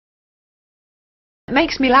It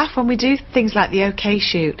makes me laugh when we do things like the OK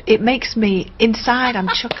shoot. It makes me, inside, I'm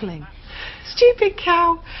chuckling. Stupid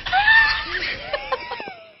cow.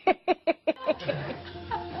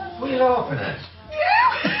 What are you laughing at?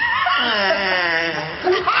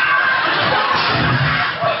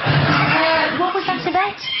 What was that,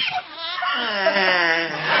 Yvette?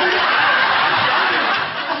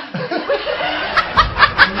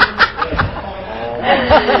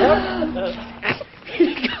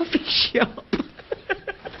 Coffee shop.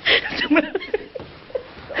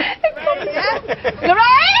 You're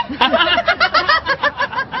right?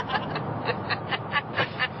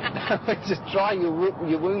 Just dry your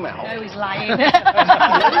womb out. Oh, he's lying. It's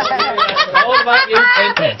all about you,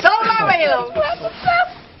 It's all about me, love.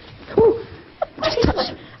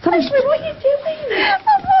 Something, what are you doing?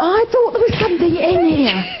 I thought there was something in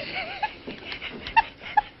here.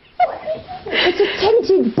 It's a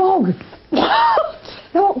tinted bog.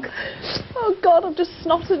 Look. Oh God, I've just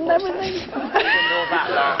snotted and everything.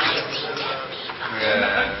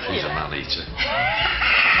 Yeah, she's a man-eater.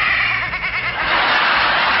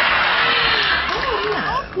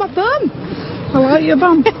 My bum. I like your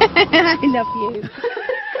bum. I love you.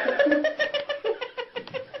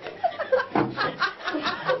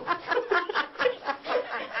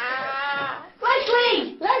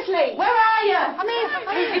 Leslie, where are you? I'm here.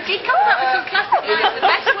 He comes up with some classic lines. The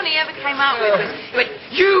best one he ever came out with was,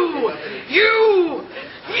 you,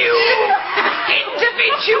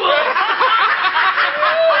 individual.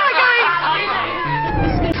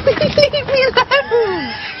 Leave me alone.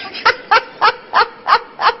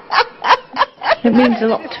 It means a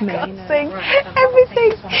lot to me. Everything.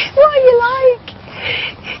 What are you like?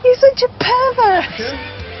 You're such a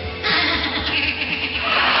pervert.